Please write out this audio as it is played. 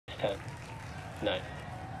10, 9,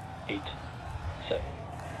 8, 7,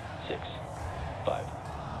 6, 5,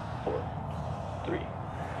 4, 3,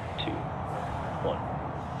 2, 1.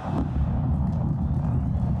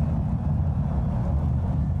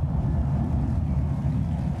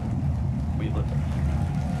 We live there.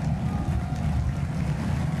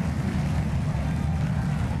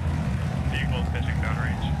 Vehicle pitching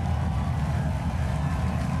downrange.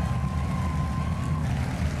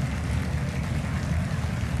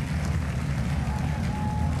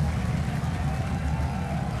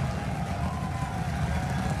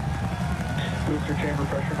 Booster chamber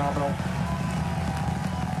pressure nominal.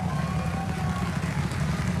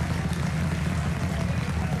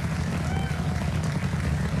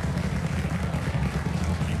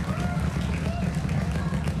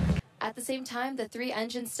 At the same time, the 3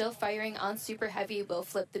 engines still firing on Super Heavy will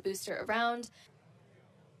flip the booster around.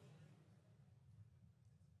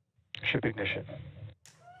 Ship ignition.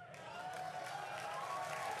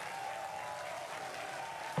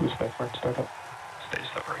 Boost back burn startup. Stage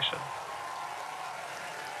separation.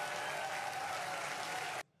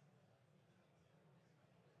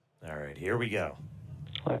 All right, here we go.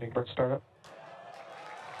 Landing burn startup.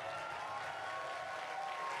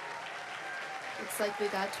 Looks like we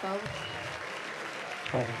got 12.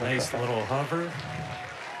 Landing burn Nice shutdown. little hover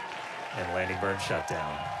and landing burn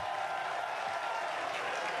shutdown.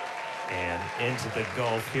 And into the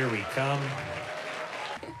Gulf, here we come.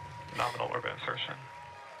 Nominal orbit insertion.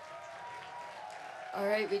 All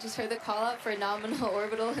right, we just heard the call out for nominal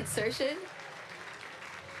orbital insertion.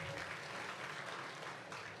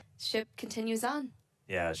 Ship continues on.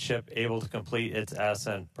 Yeah, ship able to complete its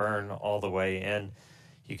ascent burn all the way in.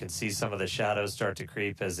 You can see some of the shadows start to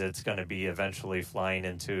creep as it's going to be eventually flying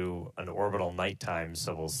into an orbital nighttime.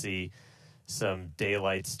 So we'll see some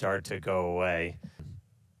daylight start to go away.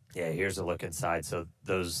 Yeah, here's a look inside. So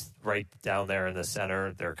those right down there in the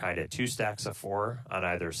center, they're kind of 2 stacks of 4 on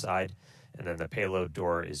either side. And then the payload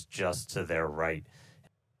door is just to their right.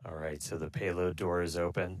 All right, so the payload door is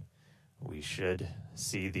open. We should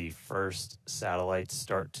see the first satellites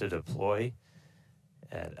start to deploy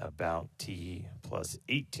at about T plus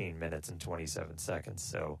 18 minutes and 27 seconds.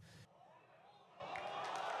 So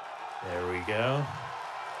there we go.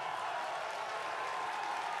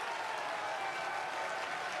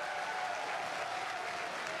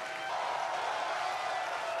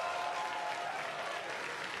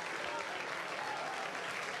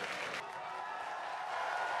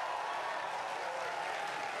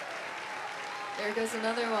 There goes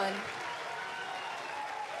another one.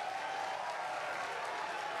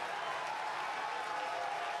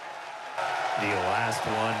 The last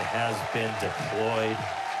one has been deployed.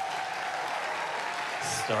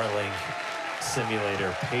 Starlink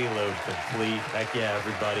simulator payload complete. Heck yeah,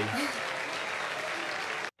 everybody.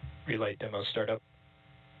 Relay demo startup.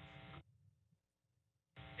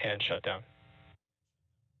 And shutdown.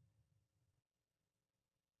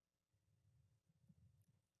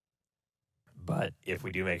 But if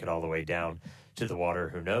we do make it all the way down to the water,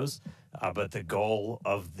 who knows? But the goal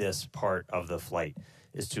of this part of the flight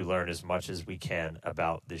is to learn as much as we can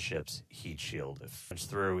about the ship's heat shield. If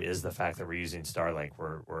through is the fact that we're using Starlink,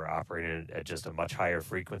 we're operating at just a much higher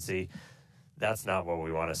frequency. That's not what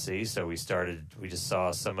we want to see. So we just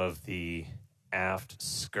saw some of the aft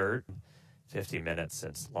skirt, 50 minutes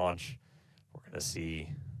since launch. We're going to see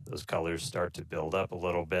those colors start to build up a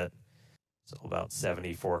little bit. So about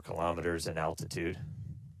 74 kilometers in altitude.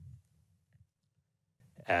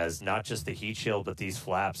 As not just the heat shield, but these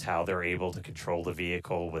flaps, how they're able to control the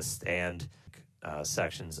vehicle, withstand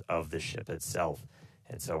sections of the ship itself.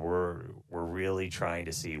 And so we're really trying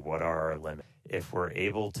to see what are our limits. If we're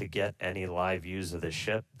able to get any live views of the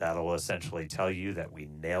ship, that'll essentially tell you that we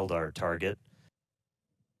nailed our target.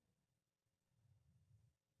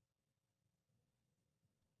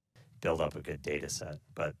 Build up a good data set.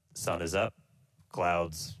 But sun is up,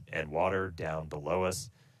 clouds and water down below us.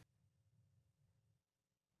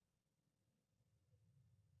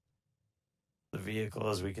 The vehicle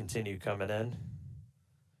as we continue coming in.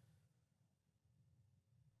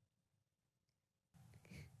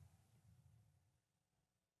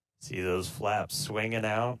 See those flaps swinging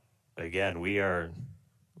out. Again, we're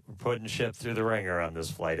putting ship through the ringer on this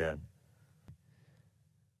flight in.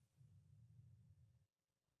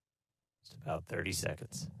 Just about 30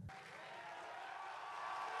 seconds.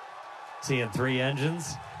 Seeing 3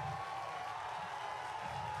 engines.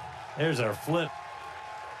 There's our flip.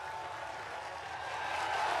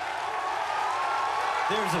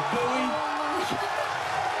 There's a buoy.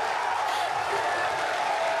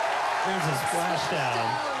 There's a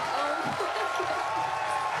splashdown.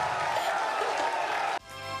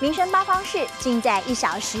 民生八方事尽在1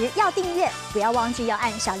小时，要订阅，不要忘记要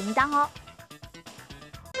按小铃铛哦。